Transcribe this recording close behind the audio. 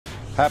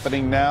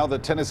Happening now, the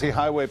Tennessee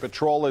Highway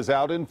Patrol is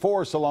out in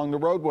force along the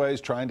roadways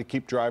trying to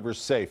keep drivers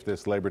safe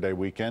this Labor Day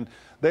weekend.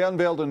 They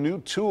unveiled a new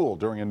tool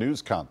during a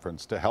news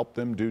conference to help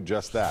them do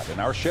just that.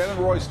 And our Shannon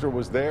Royster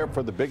was there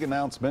for the big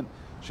announcement.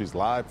 She's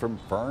live from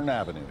Fern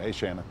Avenue. Hey,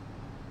 Shannon.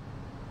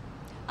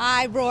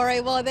 Hi,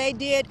 Rory. Well, they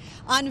did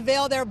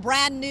unveil their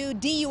brand new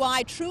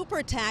DUI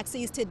trooper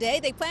taxis today.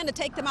 They plan to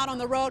take them out on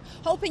the road,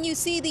 hoping you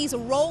see these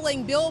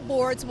rolling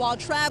billboards while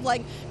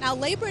traveling. Now,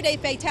 Labor Day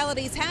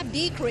fatalities have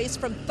decreased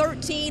from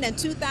 13 in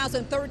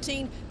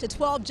 2013 to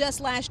 12 just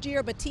last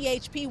year, but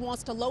THP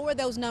wants to lower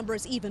those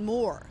numbers even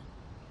more.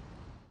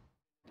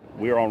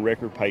 We are on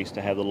record pace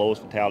to have the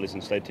lowest fatalities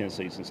in the state of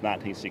Tennessee since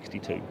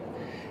 1962.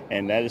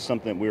 And that is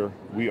something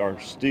we are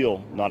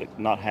still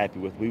not happy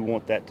with. We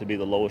want that to be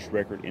the lowest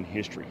record in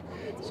history.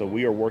 So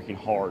we are working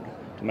hard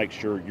to make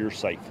sure you're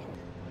safe.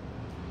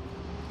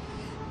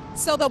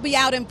 So they'll be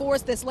out in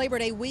force this Labor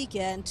Day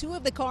weekend. Two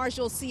of the cars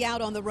you'll see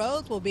out on the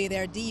roads will be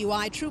their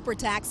DUI trooper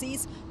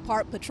taxis,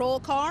 part patrol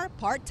car,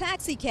 part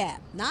taxi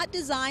cab. Not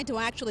designed to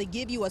actually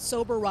give you a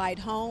sober ride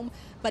home,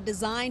 but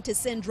designed to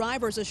send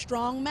drivers a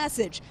strong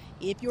message.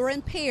 If you're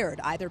impaired,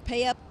 either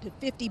pay up to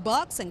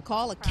 $50 and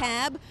call a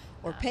cab,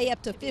 or pay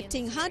up to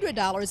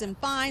 $1,500 in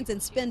fines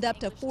and spend up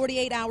to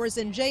 48 hours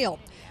in jail.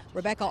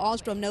 Rebecca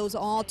Alstrom knows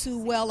all too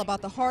well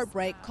about the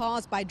heartbreak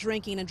caused by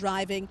drinking and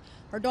driving.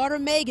 Her daughter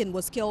Megan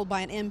was killed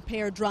by an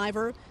impaired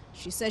driver.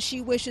 She says she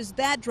wishes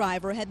that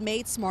driver had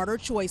made smarter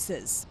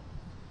choices.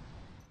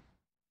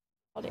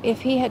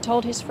 If he had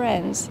told his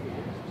friends,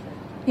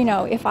 you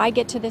know, if I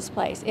get to this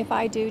place, if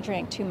I do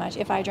drink too much,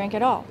 if I drink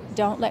at all,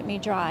 don't let me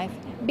drive.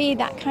 Be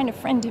that kind of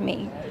friend to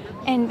me.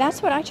 And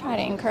that's what I try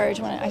to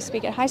encourage when I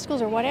speak at high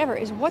schools or whatever,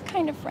 is what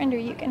kind of friend are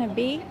you going to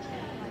be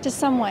to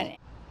someone?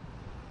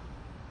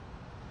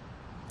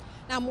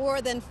 Now, more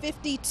than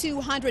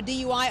 5,200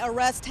 DUI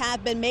arrests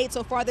have been made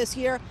so far this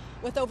year,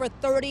 with over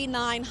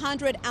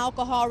 3,900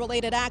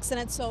 alcohol-related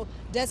accidents. So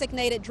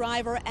designated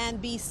driver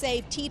and be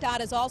safe.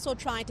 TDOT is also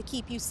trying to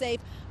keep you safe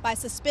by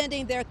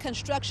suspending their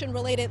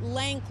construction-related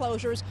lane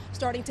closures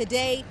starting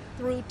today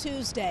through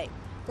Tuesday.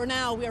 For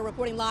now, we are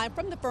reporting live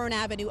from the Fern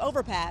Avenue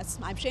overpass.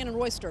 I'm Shannon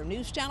Royster,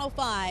 News Channel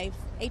 5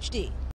 HD.